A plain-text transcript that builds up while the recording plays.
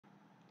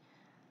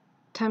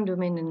Time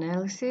domain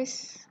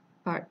analysis,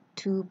 part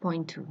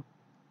 2.2.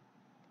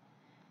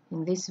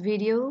 In this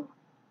video,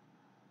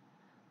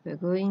 we're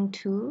going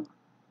to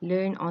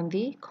learn on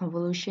the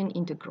convolution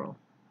integral.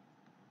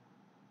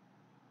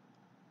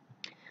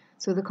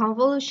 So the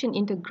convolution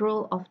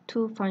integral of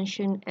two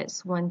functions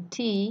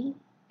x1t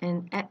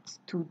and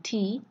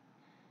x2t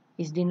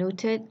is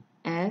denoted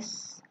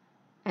as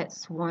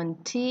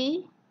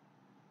x1t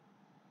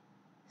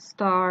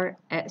star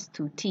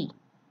x2t.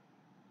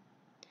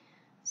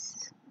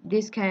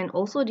 This can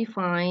also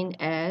define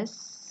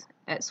as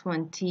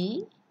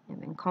x1t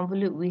and then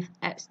convolute with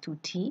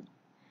x2t.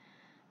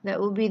 That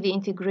will be the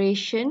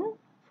integration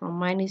from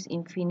minus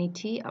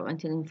infinity up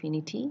until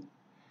infinity,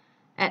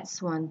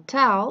 x1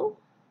 tau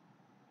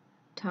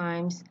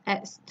times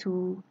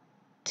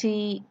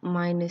x2t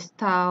minus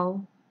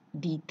tau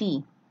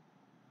dt.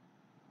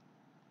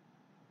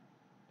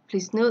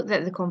 Please note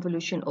that the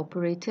convolution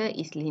operator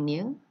is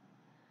linear.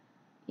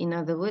 In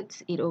other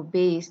words, it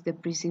obeys the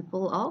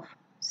principle of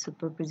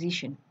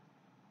superposition.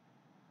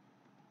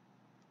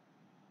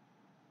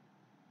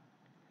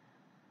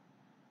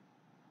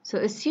 So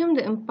assume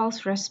the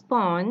impulse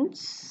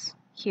response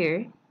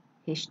here,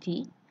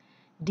 ht,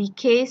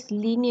 decays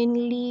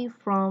linearly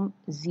from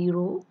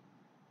 0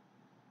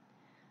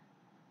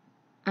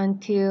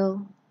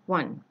 until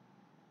 1.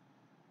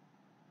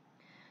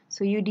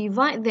 So you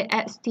divide the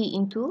xt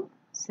into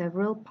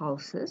several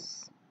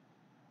pulses.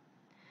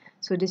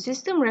 So the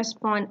system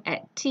response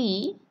at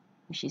t,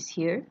 which is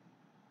here,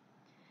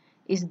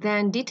 is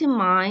then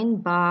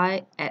determined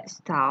by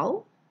x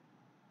tau,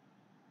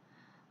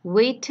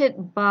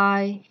 weighted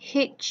by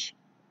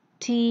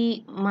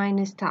ht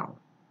minus tau.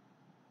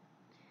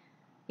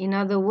 In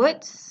other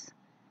words,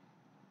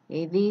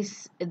 it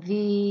is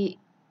the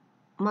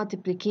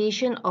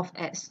multiplication of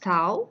x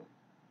tau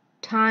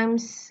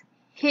times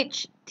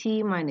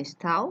ht minus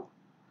tau.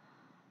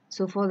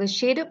 So for the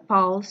shaded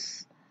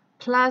pulse,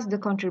 plus the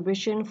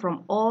contribution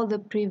from all the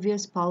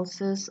previous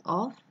pulses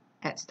of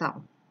x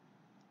tau.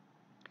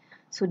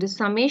 So the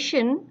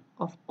summation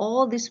of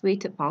all these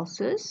weighted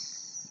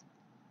pulses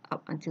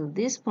up until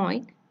this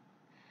point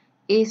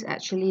is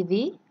actually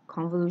the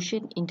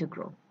convolution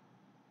integral.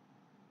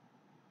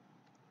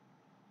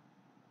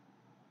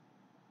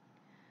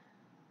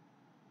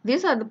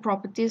 These are the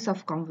properties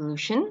of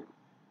convolution,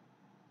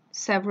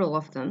 several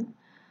of them.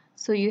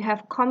 So you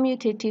have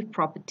commutative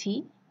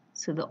property,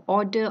 so the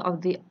order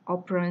of the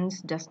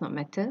operands does not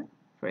matter.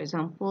 For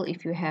example,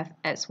 if you have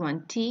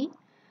x1t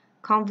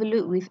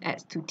convolute with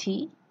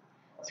x2t,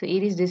 so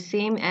it is the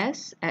same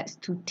as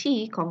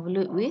x2t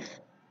convolute with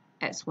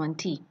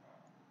x1t.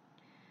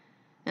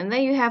 And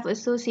then you have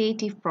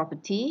associative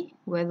property,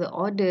 where the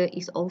order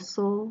is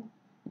also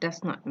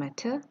does not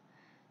matter.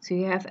 So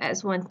you have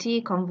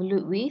x1t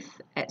convolute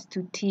with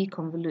x2t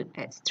convolute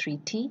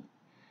x3t.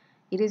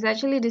 It is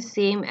actually the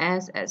same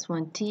as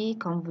x1t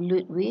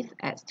convolute with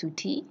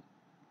x2t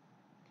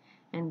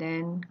and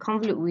then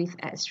convolute with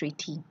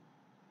x3t.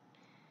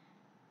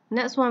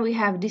 Next one, we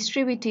have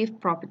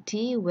distributive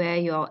property, where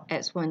your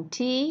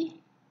x1t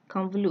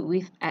convolute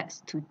with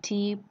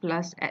x2t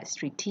plus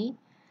x3t.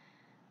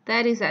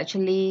 That is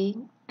actually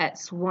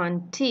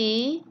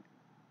x1t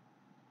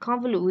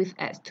convolute with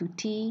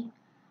x2t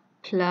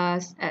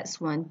plus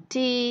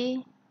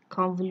x1t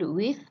convolute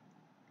with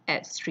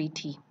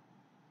x3t.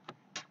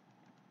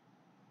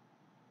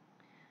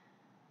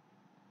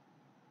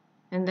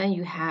 And then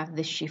you have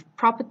the shift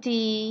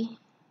property,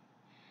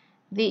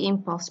 the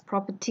impulse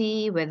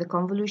property, where the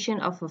convolution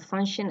of a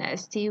function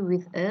st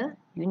with a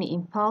unit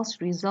impulse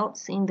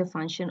results in the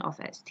function of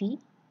st.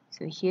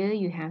 So here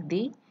you have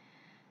the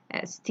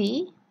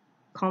st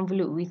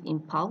convolute with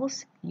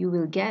impulse, you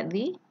will get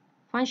the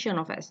function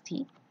of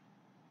st.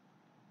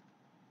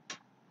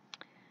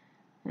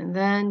 And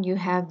then you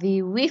have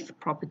the width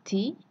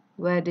property,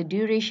 where the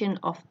duration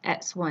of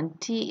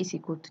x1t is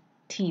equal to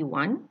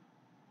t1.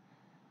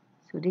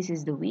 So this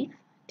is the width,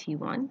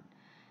 t1.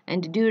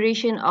 And the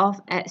duration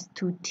of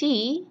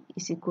x2t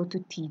is equal to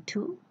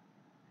t2.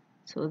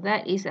 So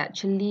that is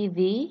actually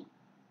the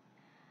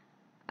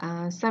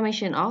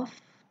summation of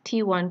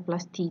t1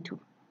 plus t2.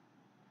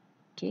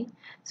 Okay,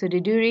 so the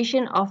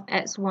duration of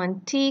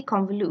x1t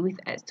convolute with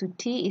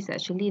x2t is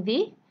actually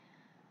the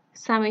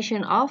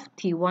summation of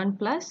t1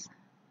 plus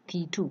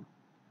t2.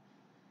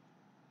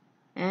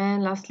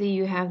 And lastly,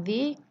 you have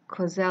the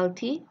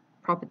causality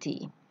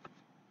property.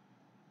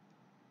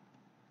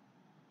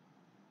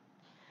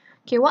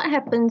 Okay, what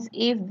happens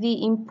if the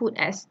input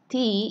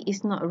st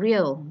is not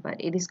real, but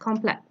it is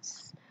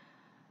complex,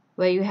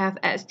 where you have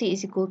st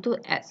is equal to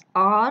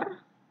xr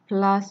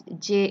plus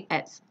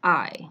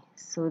jxi.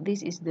 So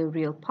this is the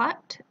real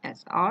part,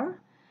 xr,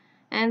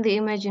 and the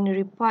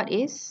imaginary part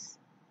is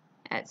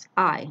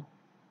xi.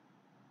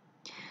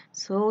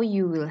 So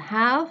you will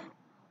have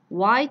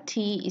yt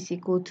is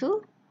equal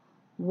to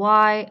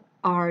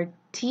yrt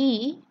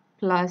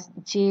plus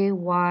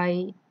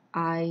jyit.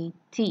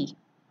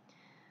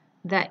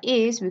 That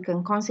is, we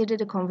can consider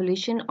the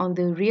convolution on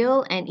the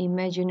real and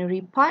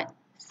imaginary part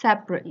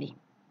separately.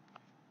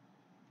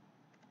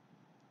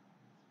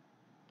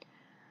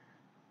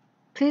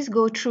 please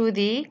go through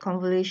the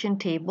convolution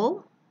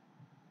table.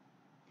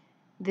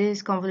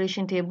 This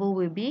convolution table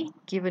will be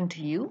given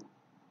to you.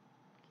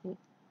 Okay.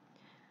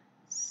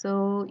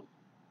 So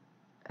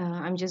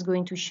I'm just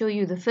going to show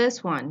you the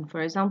first one.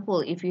 For example,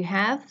 if you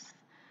have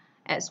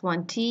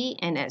x1t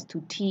and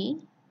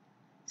x2t,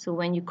 so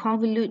when you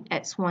convolute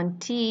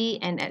x1t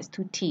and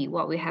x2t,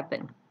 what will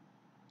happen?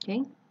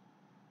 Okay.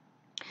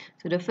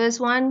 So the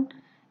first one,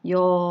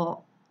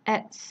 your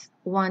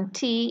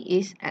x1t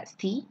is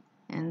xt,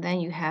 and then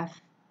you have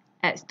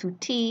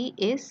x2t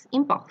is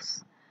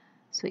impulse.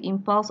 So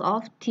impulse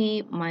of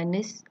t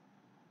minus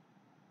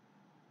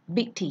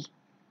big T.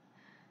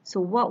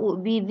 So what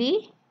would be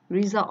the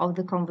result of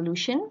the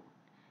convolution?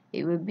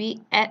 It will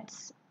be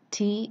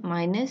xt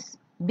minus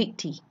big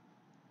T,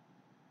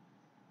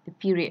 the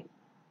period.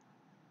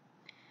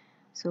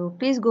 So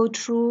please go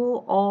through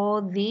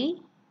all the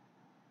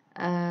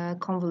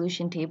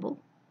convolution table,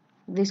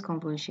 this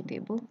convolution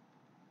table.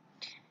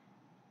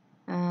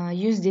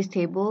 Use this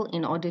table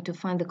in order to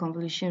find the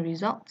convolution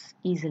results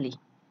easily.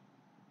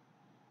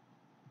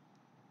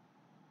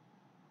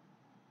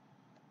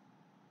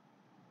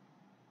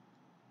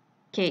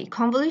 Okay,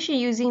 convolution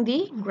using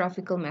the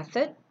graphical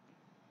method.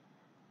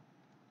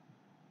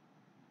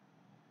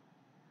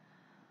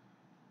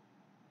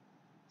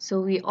 So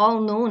we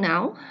all know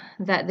now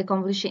that the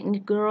convolution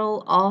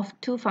integral of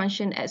two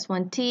functions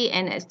x1t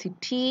and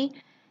x2t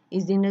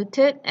is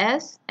denoted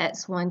as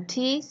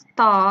x1t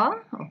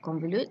star, or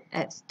convolute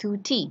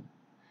x2t.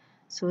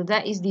 So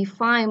that is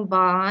defined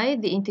by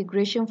the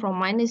integration from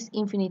minus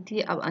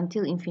infinity up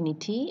until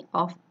infinity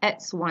of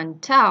x1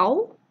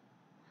 tau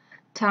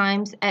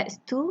times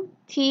x2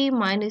 t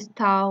minus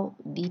tau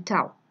d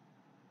tau.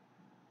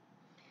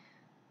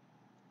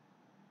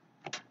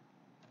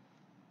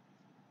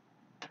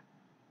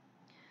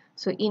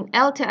 So in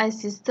LTI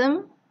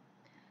system,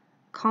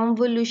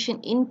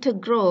 convolution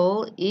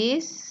integral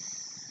is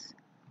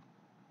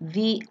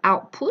the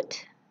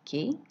output.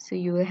 Okay, so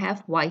you will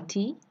have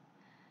yt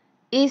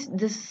is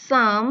the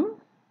sum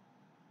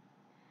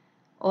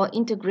or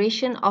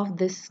integration of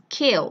the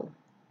scale.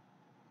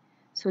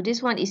 So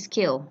this one is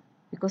scale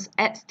because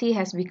xt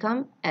has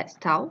become x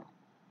tau,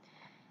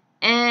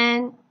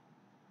 and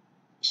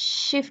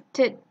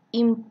shifted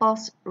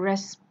impulse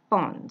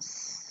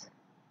response.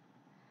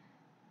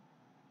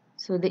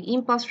 So the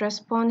impulse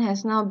response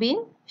has now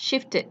been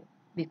shifted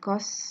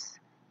because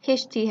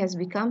ht has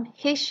become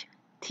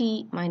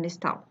ht minus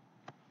tau.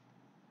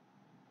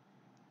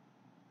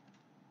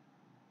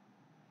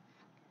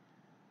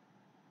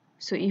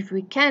 So if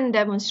we can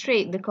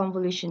demonstrate the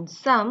convolution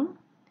sum,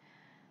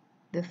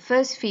 the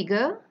first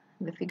figure,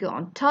 the figure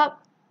on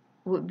top,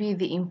 would be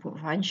the input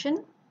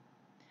function,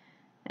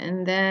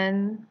 and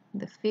then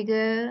the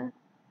figure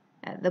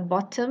at the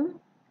bottom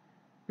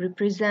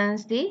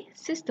represents the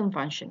system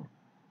function.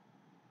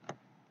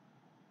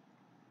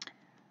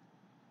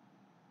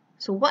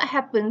 So what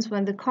happens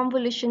when the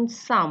convolution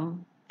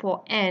sum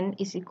for n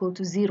is equal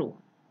to 0?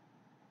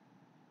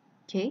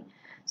 Okay,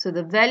 so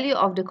the value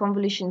of the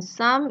convolution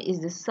sum is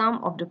the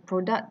sum of the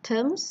product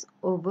terms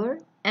over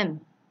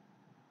m.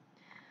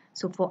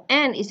 So for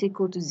n is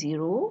equal to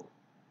 0,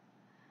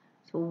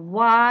 so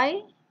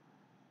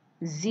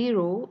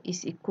y0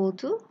 is equal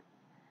to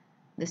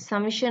the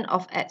summation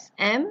of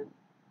xm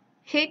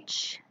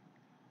h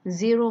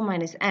 0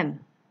 minus m.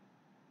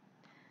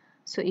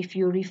 So if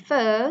you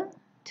refer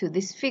to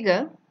this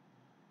figure,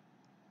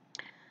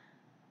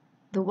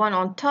 the one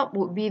on top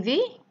would be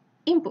the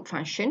input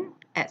function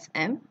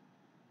xm.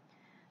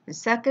 The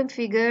second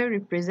figure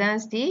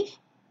represents the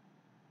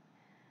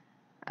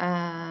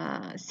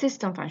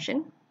system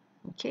function,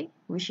 okay,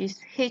 which is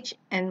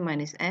hn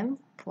minus m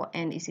for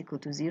n is equal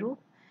to 0.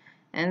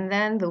 And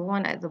then the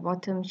one at the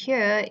bottom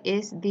here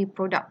is the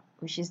product,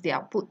 which is the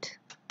output.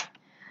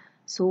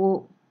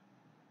 So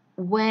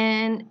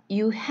when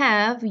you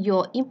have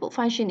your input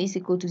function is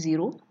equal to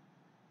 0,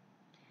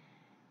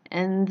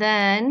 and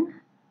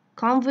then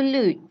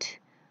convolute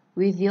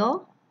with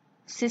your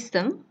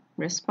system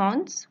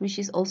response, which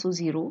is also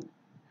 0,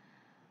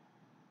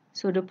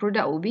 so the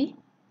product will be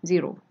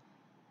 0.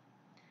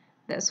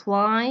 That's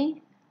why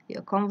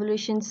your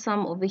convolution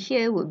sum over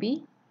here would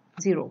be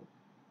 0.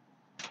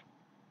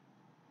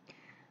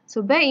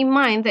 So bear in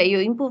mind that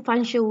your input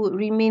function would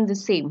remain the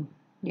same.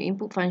 Your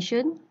input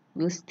function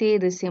will stay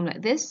the same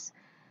like this.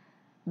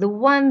 The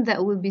one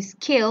that will be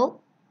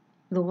scaled,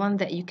 the one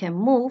that you can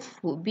move,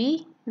 would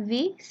be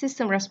the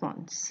system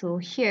response. So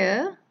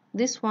here,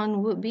 this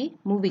one would be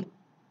moving.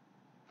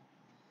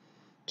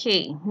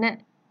 Okay,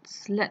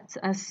 next let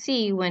us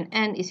see when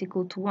n is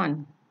equal to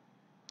 1.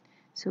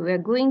 So we are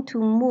going to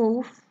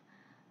move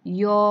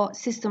your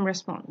system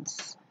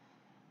response.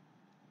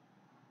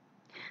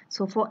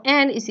 So for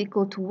n is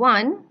equal to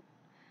 1,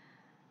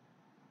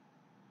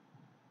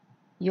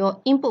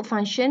 your input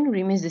function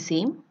remains the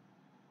same.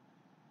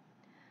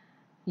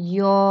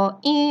 Your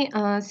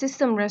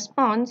system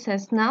response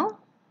has now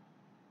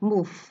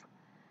moved.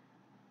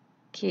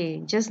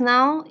 Okay, just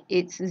now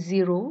it's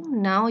 0.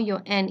 Now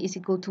your n is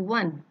equal to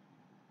 1.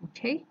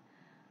 Okay,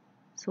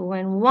 So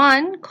when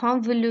 1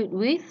 convolute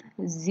with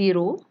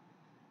 0,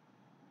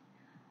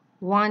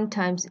 1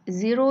 times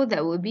 0,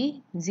 that will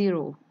be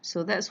 0.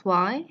 So that's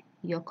why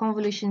your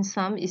convolution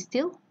sum is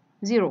still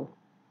 0.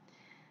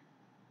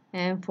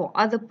 And for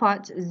other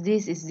parts,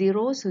 this is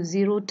 0. So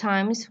 0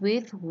 times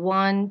with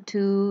 1,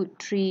 2,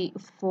 3,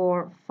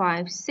 4,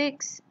 5,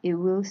 6, it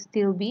will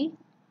still be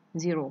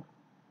 0.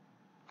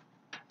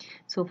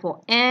 So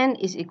for n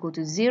is equal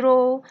to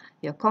 0,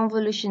 your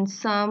convolution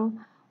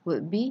sum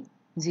will be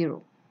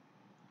 0.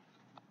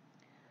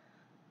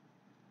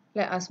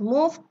 Let us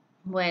move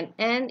when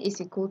n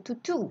is equal to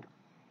 2.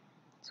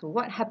 So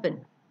what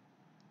happened?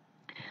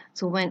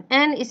 So when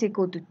n is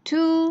equal to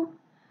 2,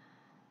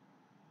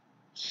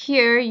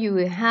 here you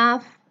will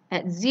have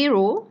at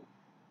 0,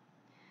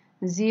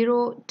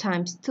 0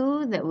 times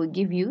 2, that will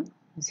give you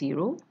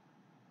 0.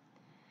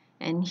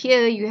 And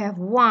here you have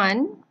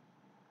 1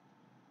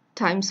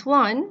 times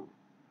 1,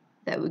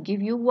 that will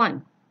give you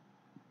 1.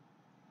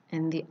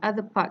 And the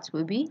other parts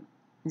will be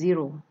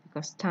 0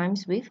 because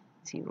times with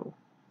 0.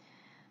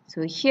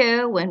 So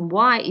here when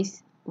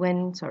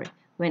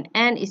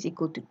n is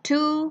equal to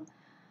 2,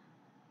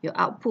 your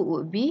output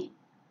will be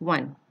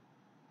 1.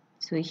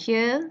 So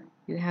here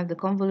you have the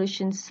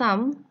convolution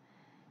sum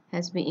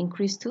has been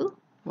increased to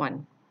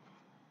 1.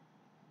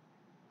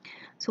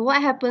 So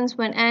what happens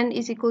when n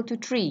is equal to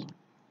 3?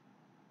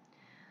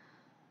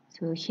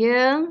 So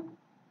here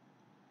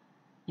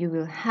you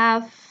will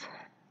have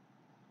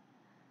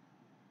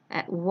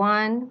at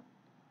 1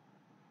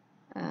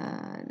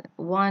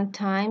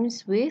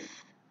 times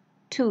with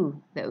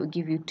 2, that will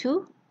give you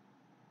 2.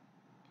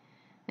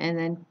 And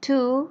then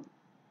 2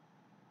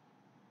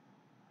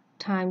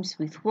 times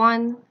with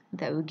 1,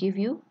 that will give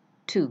you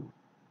 2.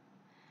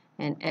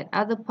 And at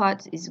other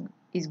parts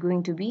is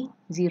going to be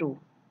 0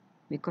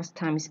 because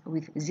times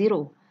with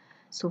 0.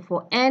 So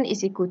for n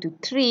is equal to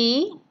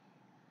 3,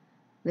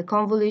 the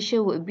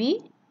convolution would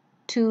be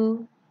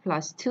 2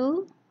 plus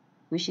 2,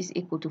 which is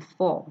equal to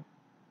 4.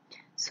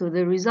 So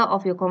the result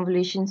of your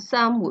convolution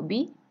sum would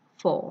be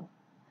 4.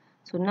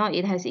 So now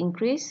it has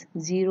increased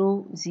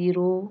 0,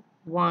 0,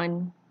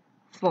 1,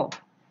 4.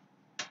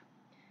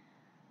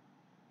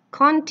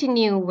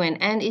 Continue when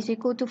n is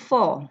equal to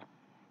 4.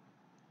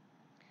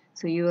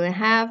 So you will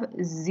have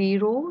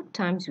 0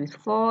 times with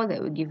 4,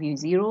 that will give you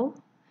 0.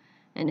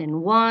 And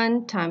then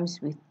 1 times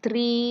with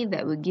 3,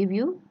 that will give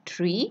you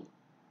 3.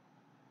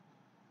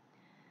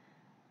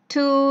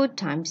 2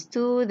 times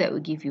 2, that will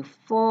give you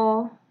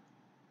 4.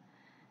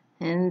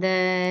 And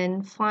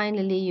then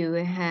finally you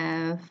will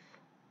have,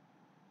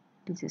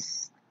 this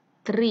is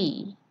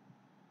 3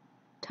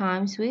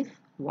 times with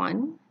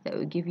 1, that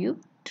will give you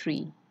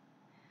 3.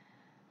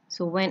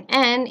 So when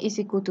n is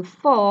equal to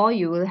 4,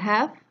 you will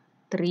have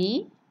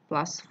 3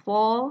 plus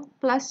 4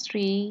 plus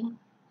 3,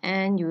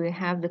 and you will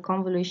have the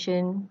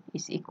convolution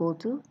is equal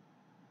to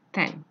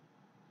 10.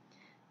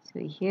 So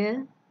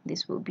here,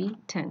 this will be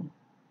 10.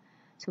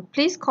 So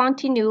please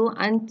continue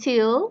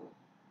until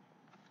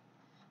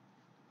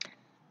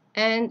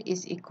n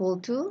is equal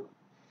to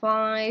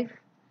 5,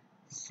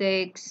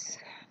 6,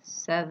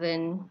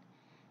 7,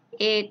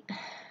 8,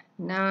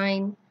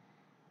 9,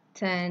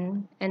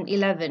 10, and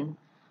 11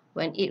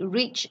 when it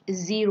reaches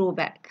 0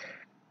 back.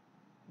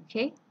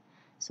 Okay,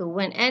 so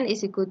when n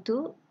is equal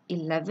to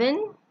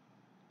 11,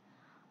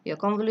 your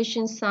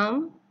convolution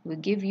sum will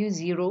give you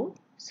 0,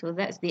 so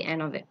that's the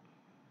end of it.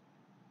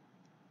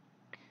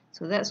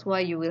 So that's why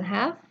you will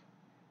have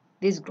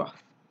this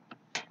graph.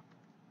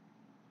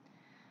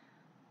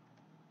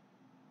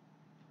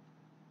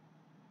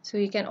 So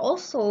you can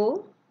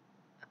also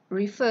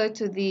refer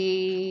to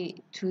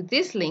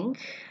this link.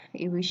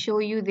 It will show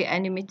you the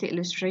animated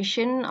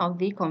illustration of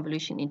the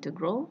convolution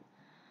integral,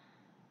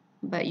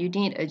 but you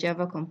need a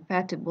Java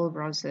compatible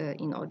browser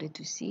in order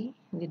to see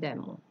the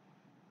demo.